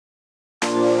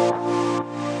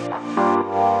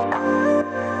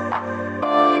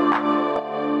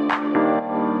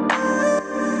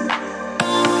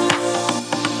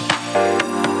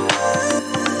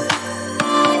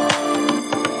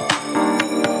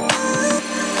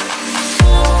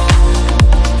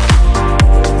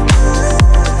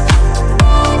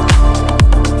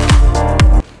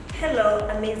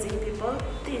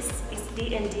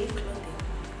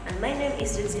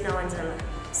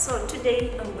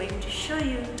going to show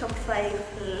you top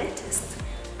 5 latest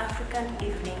African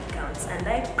evening gowns, and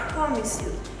I promise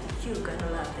you, you're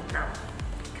gonna love them. Now,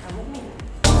 come with me.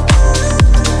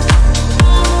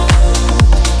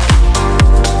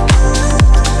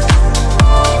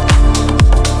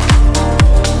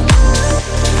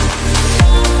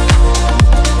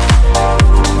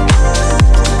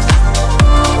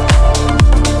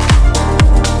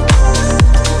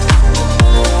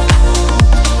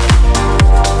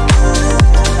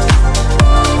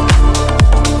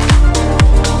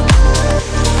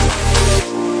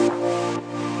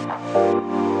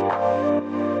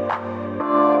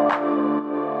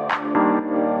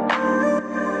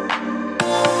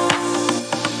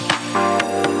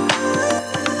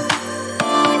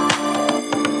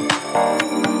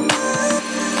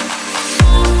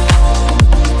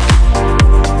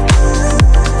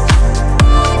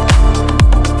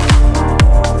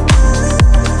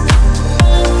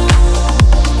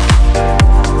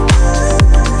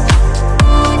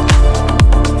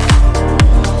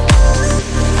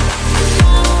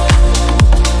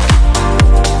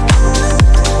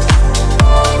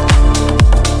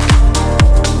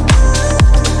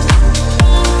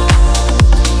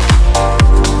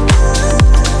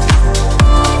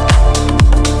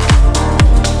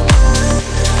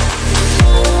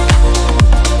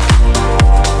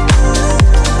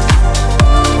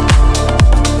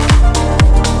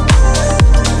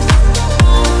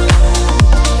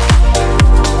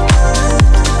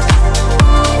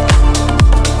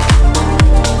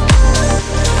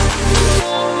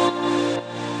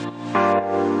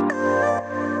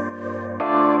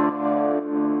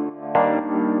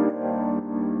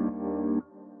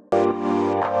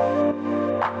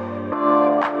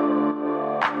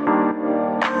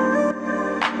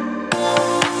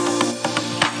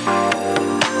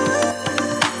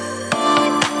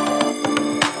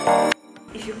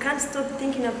 If you can't stop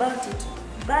thinking about it,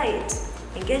 buy it.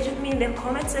 Engage with me in the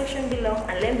comment section below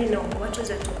and let me know what was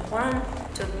your top 1,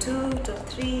 top 2, top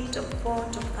 3, top 4,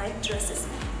 top 5 dresses.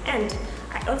 And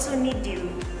I also need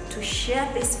you to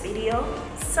share this video,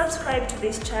 subscribe to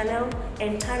this channel,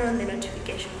 and turn on the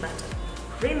notification button.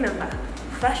 Remember,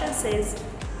 fashion says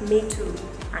me too,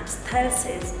 and style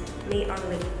says me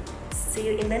only. See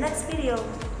you in the next video.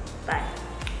 Bye.